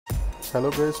Hello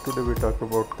guys, today we talk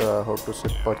about how to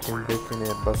set parking brake in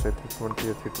Airbus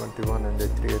A320, A321 and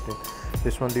A318.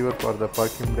 This one lever for the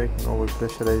parking brake. Now we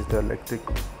pressurize the electric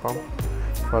pump.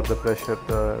 For the pressure,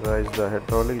 rise the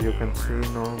hydraulic. You can see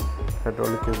now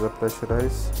hydraulic is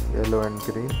pressurized, yellow and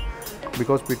green.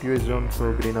 Because PTO is on,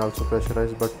 so green also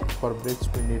pressurized, but for brakes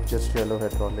we need just yellow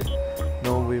hydraulic.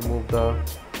 Now we move the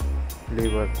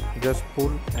lever, just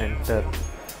pull and turn.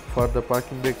 For the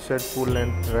parking brake side, pull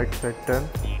and right side turn.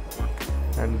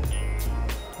 And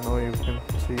now you can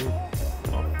see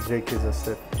brake is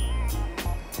set.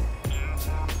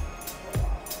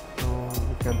 Now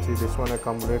you can see this one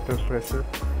accumulator pressure.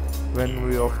 When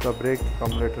we off the brake,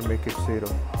 accumulator make it 0.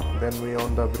 Then we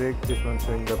on the brake, this one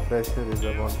showing the pressure is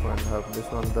a 1.5. This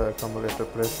one the accumulator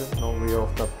pressure. Now we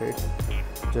off the brake,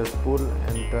 just pull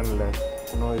and turn left.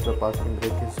 Now the parking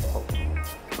brake is off.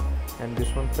 And this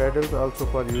one pedals also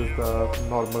for use the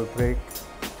normal brake.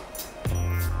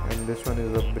 And this one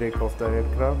is the brake of the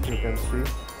aircraft. You can see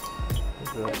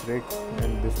the brake,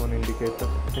 and this one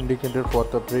indicator for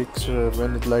the brakes.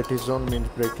 When light is on means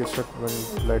brake is set,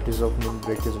 when light is off means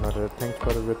brake is not. Thanks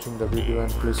for watching the video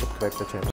and please subscribe the channel.